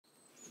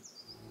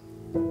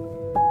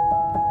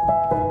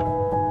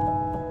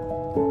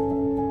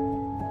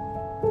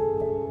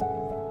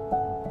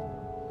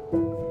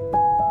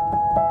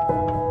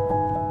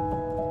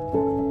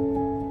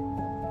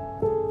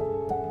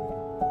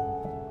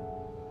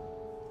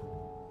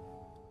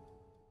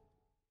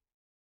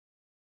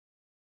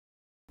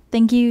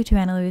Thank you to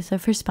Ana Luisa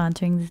for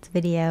sponsoring this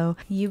video.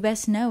 You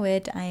best know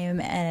it, I am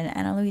an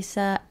Ana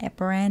Luisa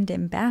brand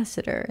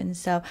ambassador, and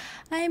so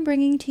I am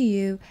bringing to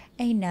you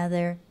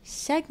another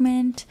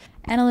segment.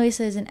 Ana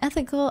Luisa is an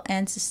ethical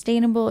and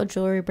sustainable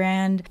jewelry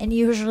brand, and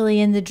usually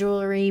in the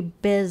jewelry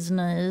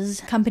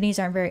business, companies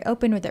aren't very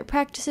open with their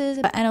practices,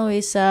 but Ana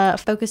Luisa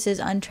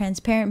focuses on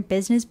transparent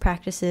business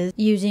practices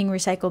using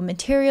recycled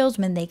materials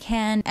when they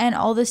can, and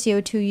all the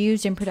CO2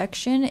 used in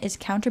production is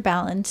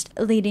counterbalanced,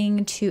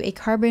 leading to a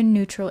carbon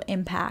neutral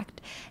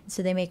impact. And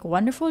so they make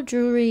wonderful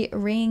jewelry,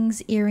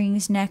 rings,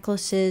 earrings,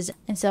 necklaces,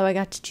 and so I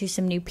got to choose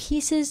some new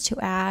pieces to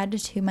add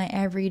to my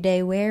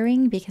everyday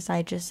wearing because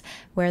I just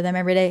wear them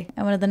every day.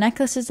 And one of the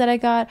necklaces that I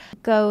got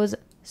goes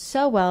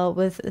so well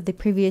with the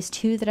previous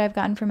two that I've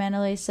gotten from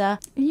Ana Luisa.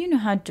 You know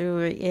how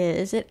jewelry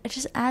is. It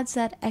just adds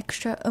that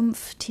extra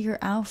oomph to your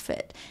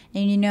outfit.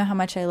 And you know how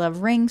much I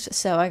love rings,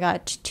 so I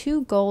got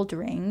 2 gold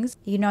rings.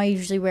 You know I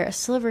usually wear a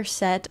silver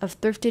set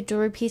of thrifted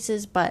jewelry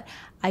pieces, but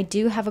I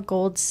do have a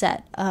gold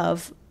set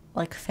of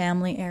like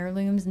family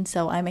heirlooms, and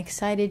so I'm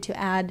excited to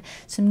add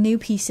some new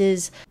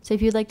pieces. So if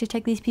you'd like to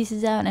check these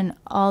pieces out and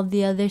all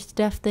the other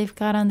stuff they've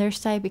got on their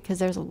site, because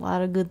there's a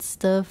lot of good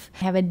stuff,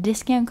 I have a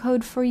discount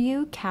code for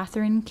you,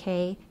 Katherine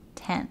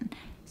K10.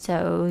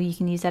 So you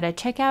can use that at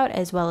checkout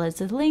as well as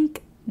the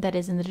link that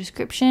is in the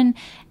description,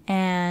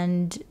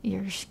 and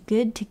you're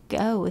good to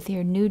go with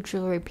your new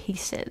jewelry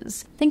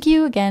pieces. Thank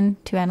you again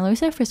to Ana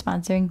Luisa for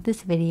sponsoring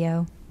this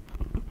video.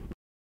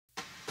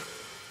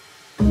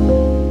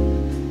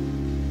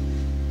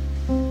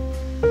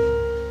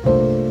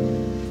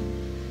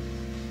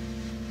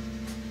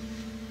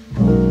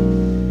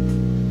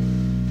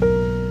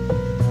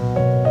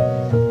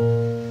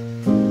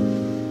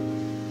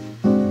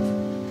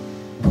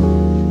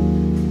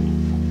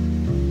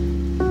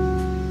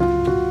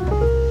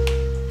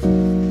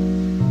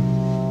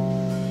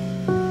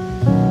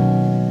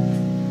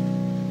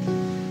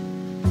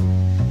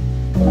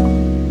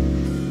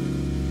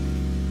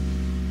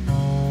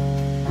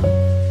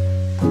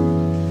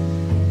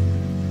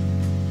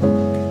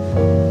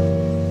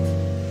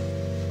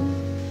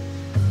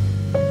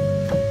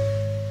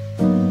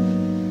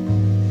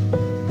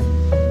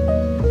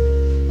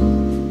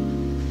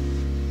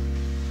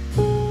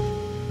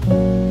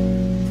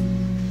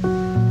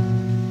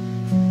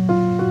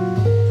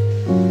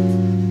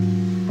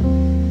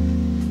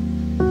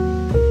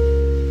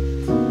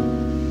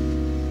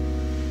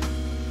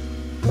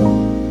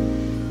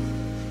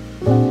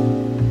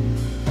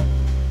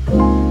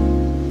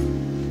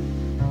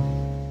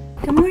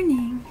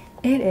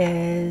 It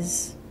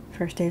is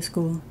first day of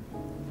school.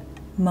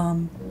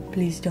 Mom,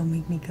 please don't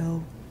make me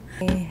go.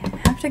 I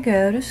have to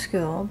go to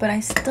school, but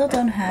I still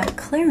don't have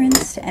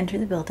clearance to enter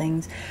the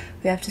buildings.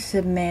 We have to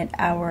submit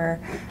our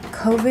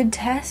COVID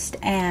test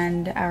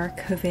and our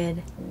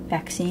COVID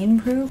vaccine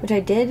proof, which I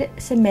did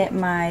submit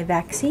my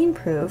vaccine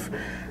proof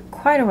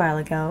quite a while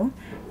ago,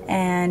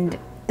 and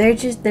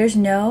there's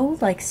no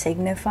like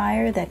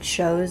signifier that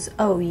shows,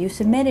 oh, you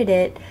submitted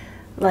it.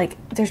 Like,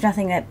 there's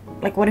nothing that,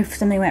 like, what if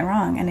something went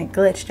wrong and it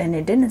glitched and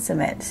it didn't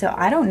submit? So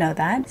I don't know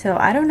that. So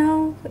I don't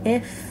know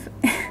if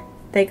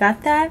they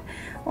got that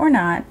or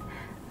not.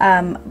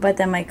 But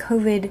then my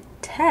COVID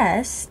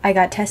test, I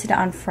got tested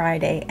on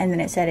Friday, and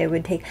then it said it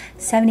would take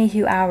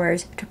 72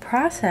 hours to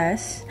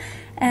process.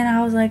 And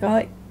I was like,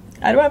 oh,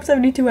 I don't have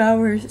 72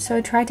 hours. So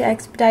I tried to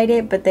expedite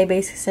it, but they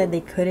basically said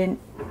they couldn't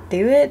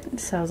do it.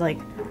 So I was like,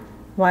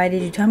 why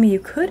did you tell me you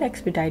could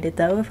expedite it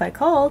though if I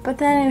called? But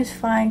then it was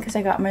fine because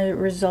I got my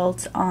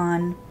results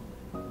on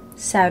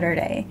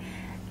Saturday.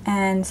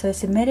 And so I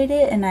submitted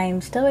it, and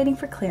I'm still waiting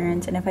for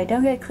clearance. And if I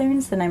don't get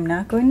clearance, then I'm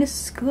not going to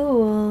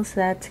school. So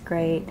that's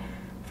great.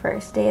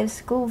 First day of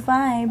school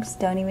vibes.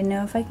 Don't even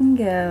know if I can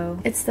go.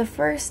 It's the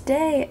first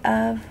day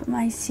of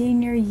my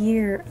senior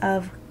year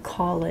of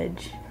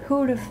college.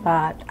 Who'd have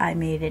thought I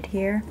made it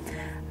here?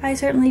 I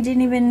certainly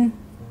didn't even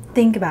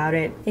think about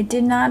it. It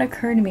did not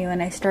occur to me when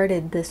I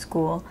started this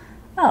school,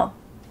 oh,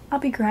 I'll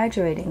be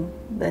graduating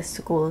this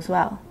school as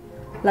well.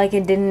 Like,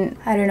 it didn't,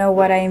 I don't know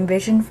what I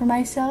envisioned for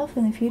myself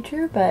in the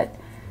future, but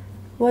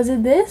was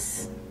it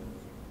this?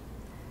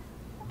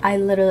 I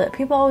literally,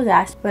 people always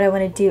ask what I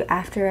want to do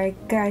after I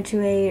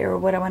graduate or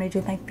what I want to do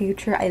in my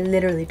future. I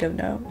literally don't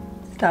know.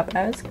 Stop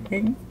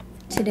asking.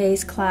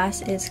 Today's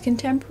class is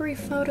contemporary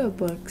photo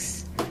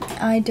books.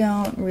 I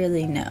don't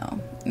really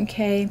know,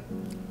 okay?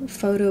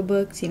 Photo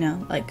books, you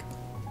know, like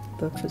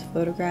books with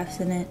photographs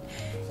in it.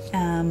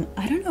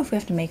 I don't know if we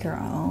have to make our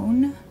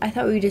own. I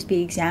thought we would just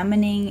be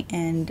examining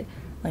and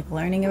like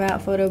learning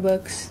about photo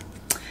books.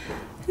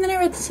 And then I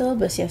read the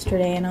syllabus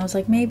yesterday and I was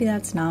like, maybe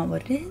that's not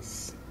what it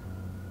is.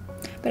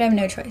 But I have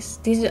no choice.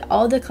 These are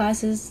all the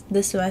classes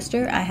this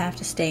semester. I have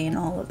to stay in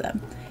all of them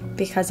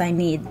because I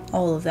need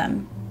all of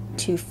them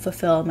to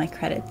fulfill my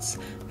credits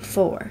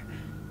for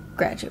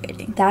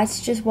graduating.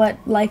 That's just what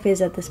life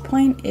is at this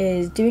point,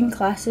 is doing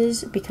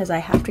classes because I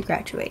have to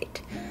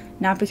graduate,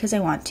 not because I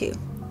want to.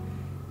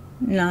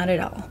 Not at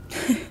all.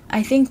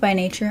 I think by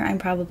nature I'm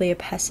probably a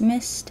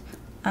pessimist,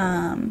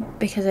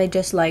 because I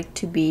just like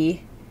to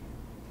be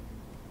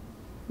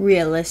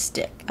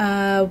realistic.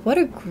 What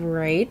a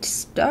great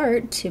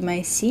start to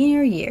my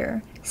senior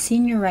year.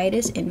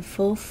 Senioritis in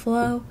full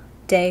flow,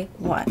 day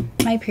 1.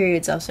 My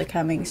period's also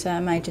coming, so I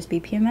might just be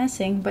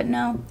PMSing, but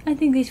no, I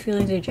think these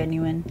feelings are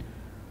genuine.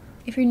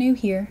 If you're new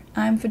here,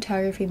 I'm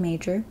photography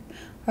major,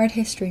 art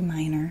history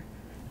minor.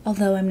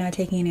 Although I'm not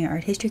taking any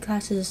art history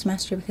classes this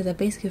semester because I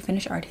basically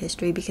finished art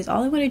history because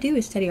all I want to do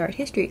is study art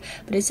history.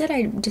 But instead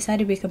I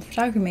decided to become a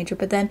photography major,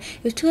 but then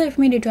it was too late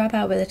for me to drop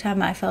out by the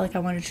time I felt like I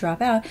wanted to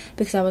drop out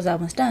because I was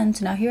almost done.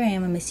 So now here I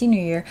am in my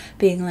senior year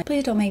being like,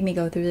 please don't make me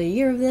go through the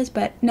year of this,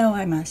 but no,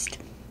 I must.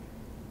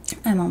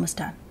 I'm almost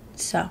done.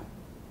 So,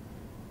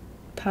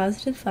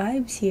 positive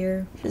vibes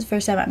here. This is the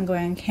first time I'm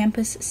going on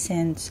campus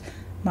since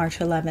March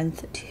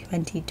 11th,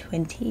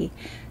 2020,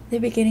 the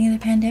beginning of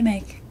the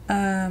pandemic.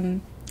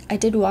 I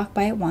did walk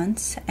by it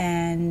once,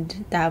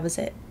 and that was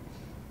it.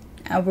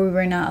 We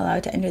were not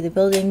allowed to enter the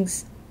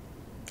buildings.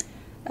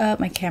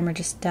 My camera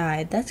just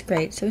died. That's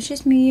great. So it's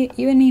just me,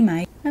 you and me,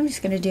 Mike. I'm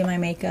just gonna do my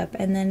makeup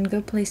and then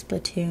go play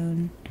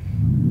Splatoon.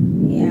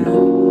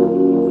 Yeah.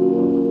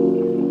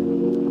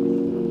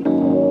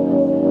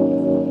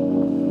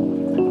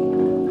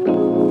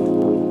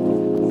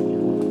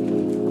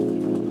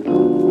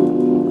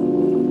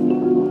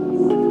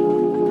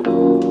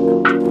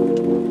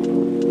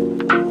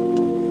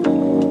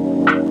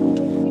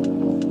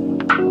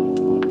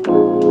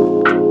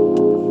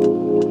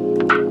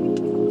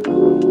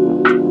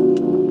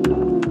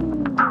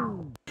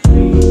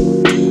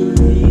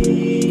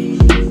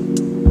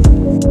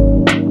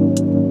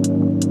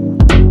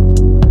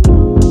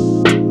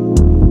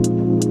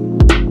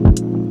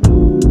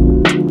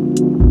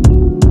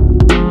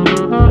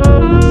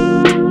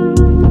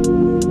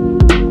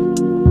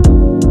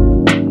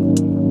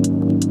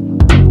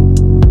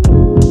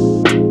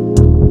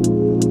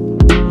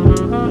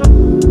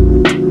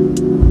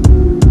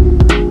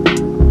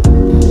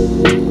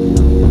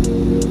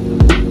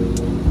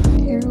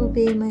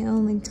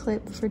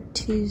 For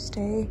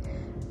Tuesday,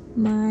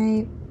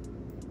 my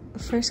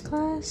first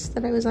class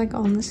that I was like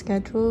on the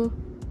schedule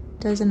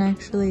doesn't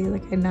actually,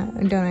 like, I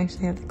don't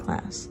actually have the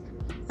class.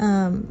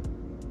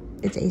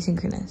 It's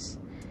asynchronous.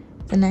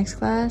 The next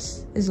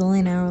class is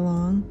only an hour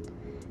long,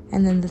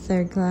 and then the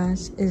third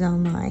class is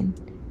online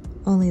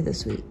only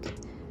this week.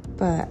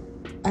 But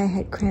I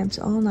had cramps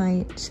all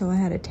night, so I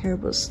had a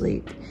terrible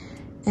sleep,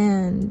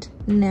 and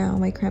now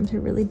my cramps are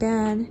really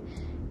bad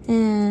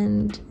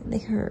and they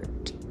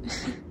hurt.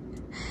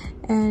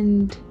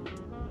 And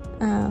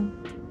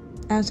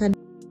outside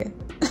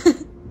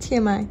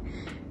TMI,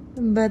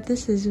 but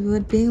this is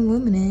what being a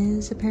woman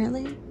is,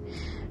 apparently.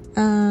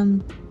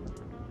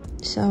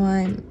 So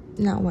I'm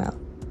not well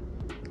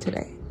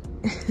today.